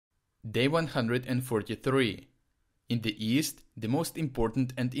Day 143. In the east, the most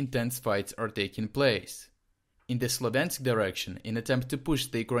important and intense fights are taking place. In the Sloviansk direction, in attempt to push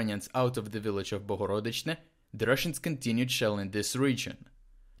the Ukrainians out of the village of Bohorodychne, the Russians continued shelling this region.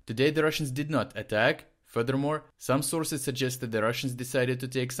 Today the Russians did not attack. Furthermore, some sources suggest that the Russians decided to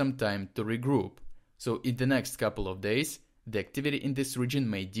take some time to regroup, so in the next couple of days, the activity in this region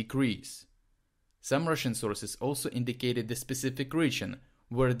may decrease. Some Russian sources also indicated the specific region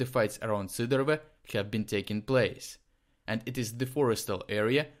where the fights around Sydorove have been taking place, and it is the forestall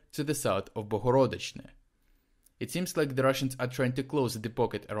area to the south of Bohorodychne. It seems like the Russians are trying to close the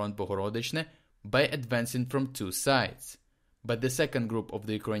pocket around Bohorodychne by advancing from two sides, but the second group of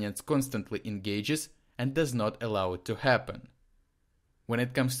the Ukrainians constantly engages and does not allow it to happen. When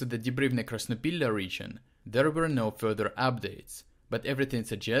it comes to the Dibrivne-Krasnopillia region, there were no further updates, but everything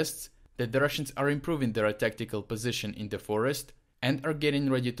suggests that the Russians are improving their tactical position in the forest and are getting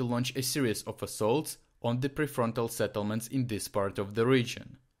ready to launch a series of assaults on the prefrontal settlements in this part of the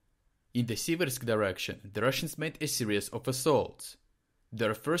region. In the Siversk direction, the Russians made a series of assaults.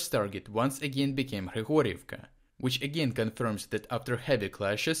 Their first target once again became Grigoriivka, which again confirms that after heavy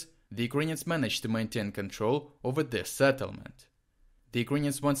clashes, the Ukrainians managed to maintain control over this settlement. The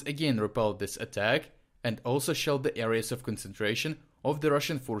Ukrainians once again repelled this attack and also shelled the areas of concentration of the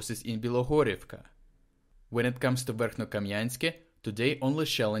Russian forces in Bilohorivka. When it comes to Verkhnokamianske, today only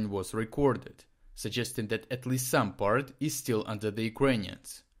shelling was recorded, suggesting that at least some part is still under the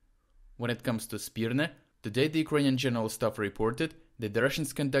Ukrainians. When it comes to Spirne, today the Ukrainian General Staff reported that the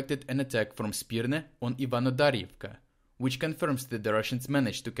Russians conducted an attack from Spirne on Ivanodarivka, which confirms that the Russians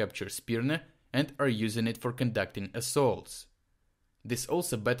managed to capture Spirne and are using it for conducting assaults. This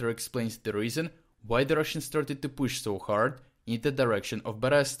also better explains the reason why the Russians started to push so hard in the direction of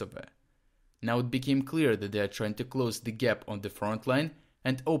Berestove. Now it became clear that they are trying to close the gap on the front line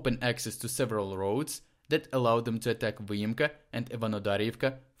and open access to several roads that allow them to attack Vyimka and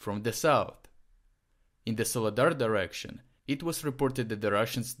Ivanodarivka from the south. In the Soledar direction, it was reported that the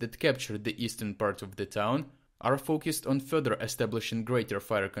Russians that captured the eastern part of the town are focused on further establishing greater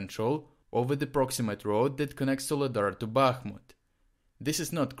fire control over the proximate road that connects Soledar to Bakhmut. This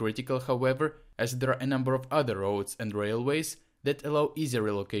is not critical, however, as there are a number of other roads and railways that allow easy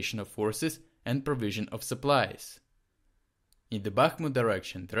relocation of forces and provision of supplies. In the Bakhmut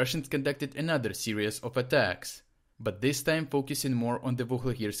direction, the Russians conducted another series of attacks, but this time focusing more on the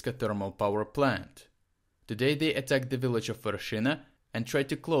Vuhlegirska thermal power plant. Today they attacked the village of Vershina and tried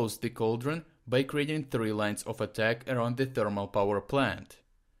to close the cauldron by creating 3 lines of attack around the thermal power plant.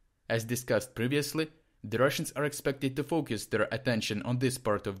 As discussed previously, the Russians are expected to focus their attention on this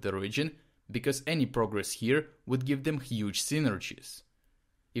part of the region because any progress here would give them huge synergies.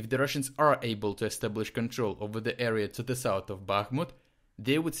 If the Russians are able to establish control over the area to the south of Bakhmut,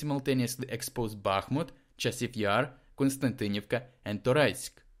 they would simultaneously expose Bakhmut, Chasiv Yar, Konstantinivka and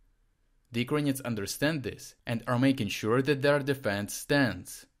Toretsk. The Ukrainians understand this and are making sure that their defense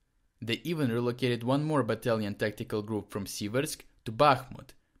stands. They even relocated one more battalion tactical group from Siversk to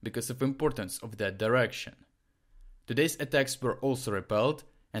Bakhmut because of importance of that direction. Today's attacks were also repelled,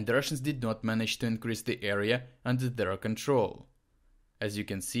 and the Russians did not manage to increase the area under their control. As you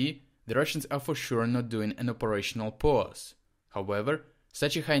can see, the Russians are for sure not doing an operational pause. However,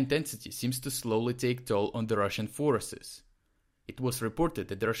 such a high intensity seems to slowly take toll on the Russian forces. It was reported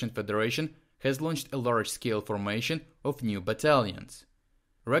that the Russian Federation has launched a large-scale formation of new battalions.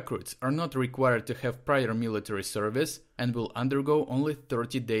 Recruits are not required to have prior military service and will undergo only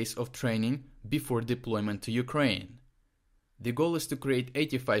 30 days of training before deployment to Ukraine. The goal is to create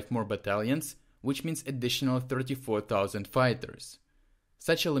 85 more battalions, which means additional 34,000 fighters.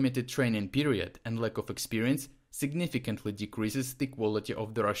 Such a limited training period and lack of experience significantly decreases the quality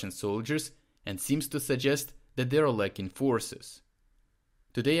of the Russian soldiers and seems to suggest that they are lacking forces.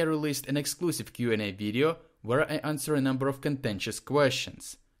 Today I released an exclusive Q&A video where I answer a number of contentious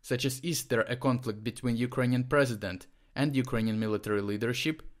questions, such as is there a conflict between Ukrainian president and Ukrainian military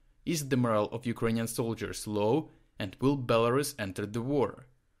leadership, is the morale of Ukrainian soldiers low, and will Belarus enter the war?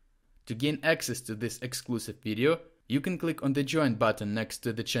 To gain access to this exclusive video, you can click on the join button next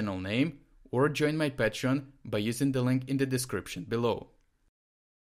to the channel name or join my Patreon by using the link in the description below.